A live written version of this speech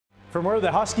From where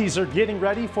the Huskies are getting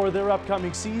ready for their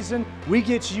upcoming season, we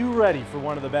get you ready for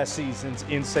one of the best seasons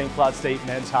in St. Cloud State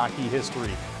men's hockey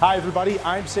history. Hi everybody,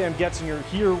 I'm Sam Getzinger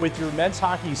here with your men's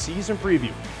hockey season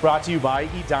preview, brought to you by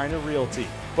Edina Realty.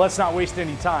 Let's not waste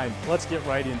any time, let's get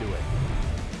right into it.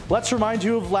 Let's remind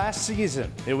you of last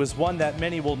season. It was one that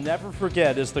many will never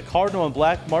forget as the Cardinal and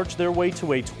Black marched their way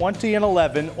to a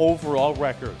 20-11 overall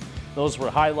record. Those were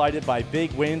highlighted by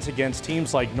big wins against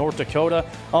teams like North Dakota,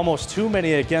 almost too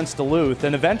many against Duluth,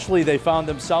 and eventually they found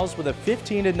themselves with a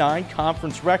 15-9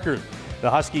 conference record. The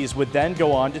Huskies would then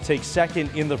go on to take second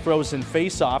in the Frozen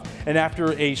Face-Off, and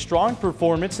after a strong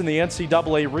performance in the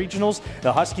NCAA Regionals,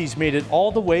 the Huskies made it all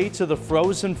the way to the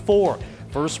Frozen Four.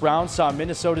 First round saw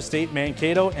Minnesota State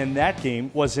Mankato, and that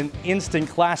game was an instant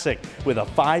classic with a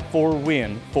 5-4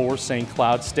 win for St.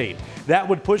 Cloud State. That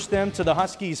would push them to the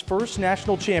Huskies' first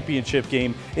national championship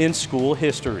game in school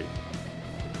history.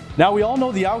 Now, we all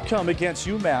know the outcome against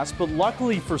UMass, but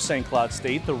luckily for St. Cloud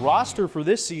State, the roster for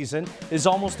this season is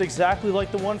almost exactly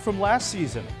like the one from last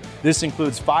season. This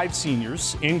includes 5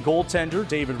 seniors in goaltender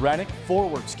David Rennick,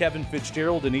 forwards Kevin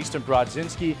Fitzgerald and Easton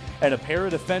Brodzinski, and a pair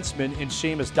of defensemen in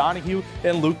Seamus Donahue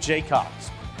and Luke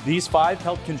Jacobs. These 5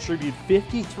 helped contribute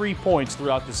 53 points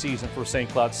throughout the season for St.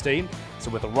 Cloud State. So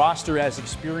with a roster as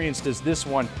experienced as this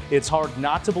one, it's hard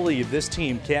not to believe this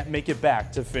team can't make it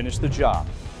back to finish the job.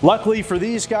 Luckily for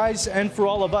these guys and for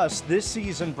all of us, this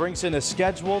season brings in a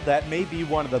schedule that may be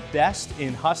one of the best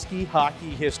in Husky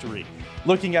hockey history.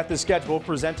 Looking at the schedule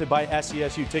presented by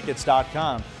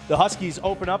SCSUtickets.com, the Huskies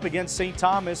open up against St.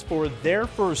 Thomas for their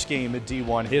first game in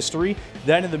D1 history.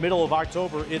 Then in the middle of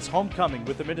October, it's homecoming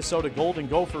with the Minnesota Golden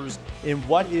Gophers in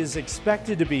what is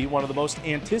expected to be one of the most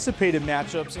anticipated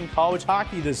matchups in college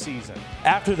hockey this season.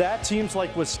 After that, teams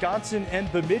like Wisconsin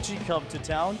and Bemidji come to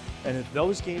town, and if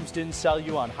those games didn't sell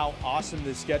you on how awesome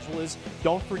this schedule is,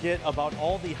 don't forget about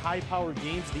all the high-powered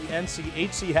games the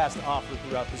NCHC has to offer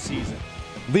throughout the season.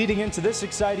 Leading into this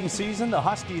exciting season, the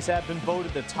Huskies have been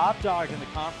voted the top dog in the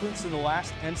conference in the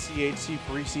last NCHC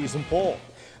preseason poll.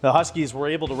 The Huskies were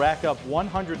able to rack up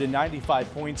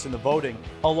 195 points in the voting,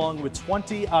 along with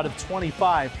 20 out of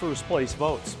 25 first-place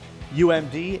votes.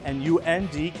 UMD and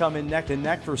UND come in neck and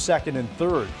neck for second and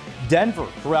third. Denver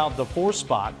corralled the 4th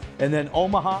spot, and then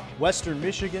Omaha, Western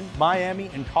Michigan, Miami,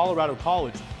 and Colorado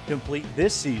College complete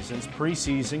this season's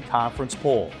preseason conference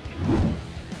poll.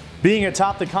 Being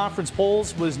atop the conference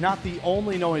polls was not the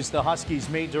only noise the Huskies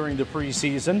made during the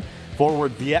preseason.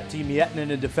 Forward Vietti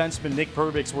Miettinen and defenseman Nick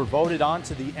Perbix were voted on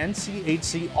to the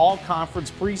NCHC All-Conference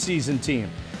preseason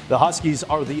team. The Huskies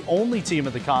are the only team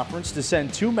in the conference to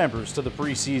send 2 members to the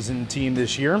preseason team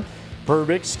this year.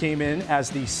 Perbix came in as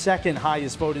the second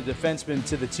highest voted defenseman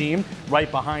to the team,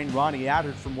 right behind Ronnie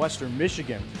Adder from Western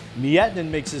Michigan. Miettinen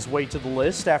makes his way to the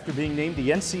list after being named the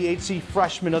NCHC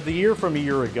Freshman of the Year from a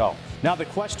year ago. Now, the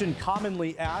question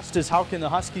commonly asked is, how can the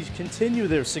Huskies continue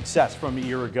their success from a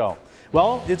year ago?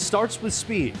 Well, it starts with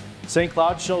speed. St.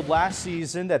 Cloud showed last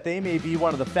season that they may be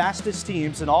one of the fastest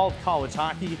teams in all of college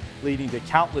hockey, leading to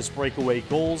countless breakaway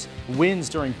goals, wins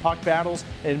during puck battles,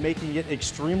 and making it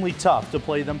extremely tough to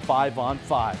play them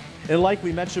 5-on-5. And like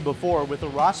we mentioned before, with a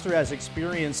roster as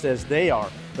experienced as they are,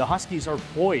 the Huskies are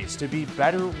poised to be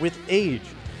better with age.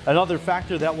 Another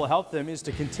factor that will help them is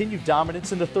to continue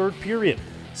dominance in the third period.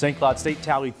 St. Cloud State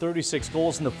tallied 36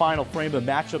 goals in the final frame of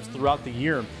matchups throughout the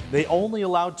year. They only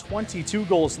allowed 22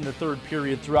 goals in the third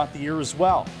period throughout the year as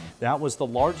well. That was the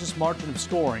largest margin of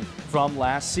scoring from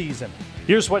last season.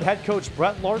 Here's what head coach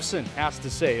Brett Larson has to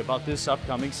say about this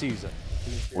upcoming season.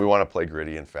 We want to play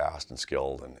gritty and fast and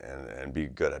skilled and be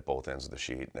good at both ends of the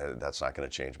sheet. That's not going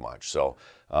to change much. So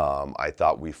I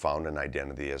thought we found an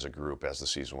identity as a group as the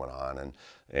season went on,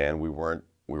 and we weren't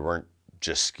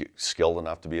just skilled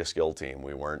enough to be a skilled team.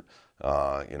 We weren't,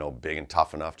 big and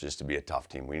tough enough just to be a tough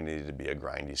team. We needed to be a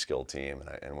grindy, skilled team.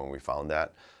 And when we found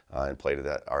that and played to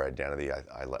that, our identity,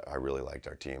 I really liked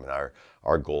our team. And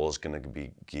our goal is going to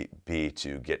be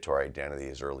to get to our identity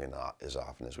as early and as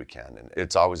often as we can. And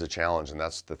it's always a challenge, and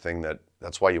that's the thing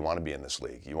that's why you want to be in this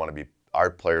league. You want to be. Our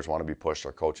players want to be pushed.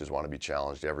 Our coaches want to be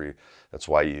challenged. That's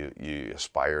why you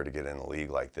aspire to get in a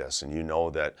league like this. And you know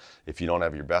that if you don't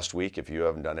have your best week, if you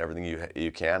haven't done everything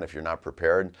you can, if you're not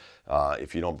prepared,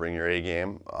 if you don't bring your A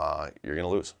game, you're going to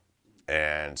lose.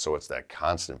 And so it's that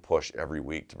constant push every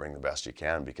week to bring the best you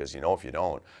can, because if you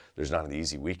don't, there's not an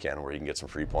easy weekend where you can get some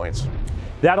free points.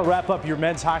 That'll wrap up your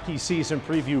men's hockey season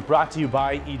preview, brought to you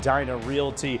by Edina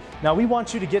Realty. Now, we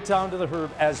want you to get down to the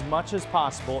Herb as much as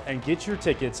possible and get your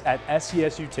tickets at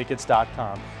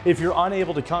SCSUtickets.com. If you're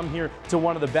unable to come here to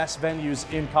one of the best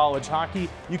venues in college hockey,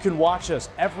 you can watch us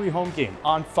every home game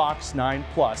on Fox 9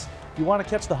 Plus. If you want to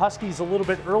catch the Huskies a little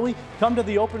bit early, come to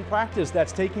the open practice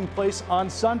that's taking place on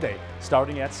Sunday,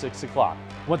 starting at 6 o'clock.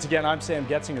 Once again, I'm Sam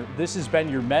Getzinger. This has been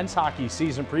your men's hockey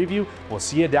season preview. We'll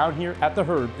see you down here at the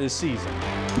Herd this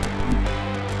season.